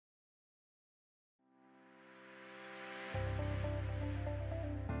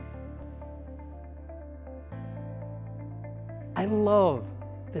I love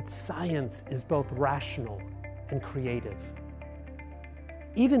that science is both rational and creative.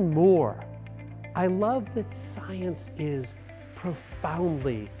 Even more, I love that science is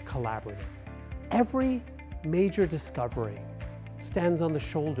profoundly collaborative. Every major discovery stands on the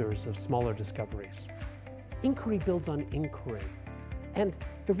shoulders of smaller discoveries. Inquiry builds on inquiry, and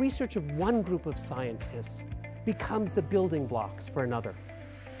the research of one group of scientists becomes the building blocks for another.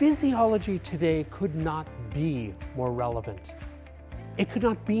 Physiology today could not be more relevant. It could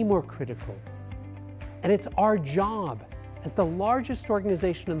not be more critical. And it's our job as the largest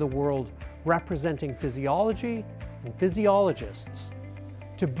organization in the world representing physiology and physiologists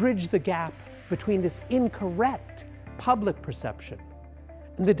to bridge the gap between this incorrect public perception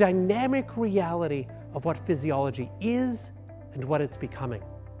and the dynamic reality of what physiology is and what it's becoming.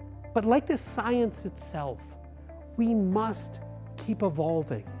 But like the science itself, we must keep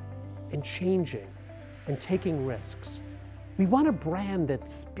evolving and changing and taking risks. We want a brand that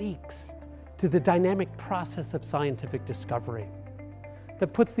speaks to the dynamic process of scientific discovery,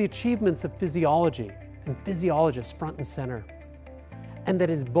 that puts the achievements of physiology and physiologists front and center, and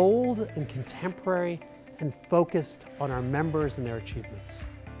that is bold and contemporary and focused on our members and their achievements.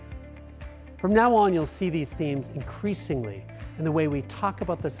 From now on, you'll see these themes increasingly in the way we talk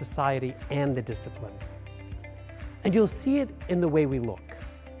about the society and the discipline. And you'll see it in the way we look.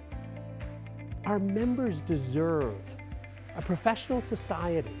 Our members deserve a professional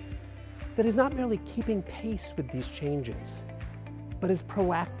society that is not merely keeping pace with these changes, but is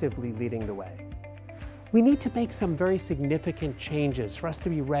proactively leading the way. We need to make some very significant changes for us to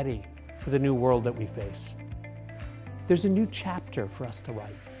be ready for the new world that we face. There's a new chapter for us to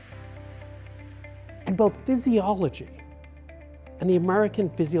write. And both physiology and the American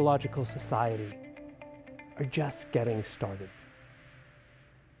Physiological Society are just getting started.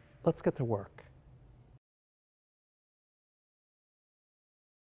 Let's get to work.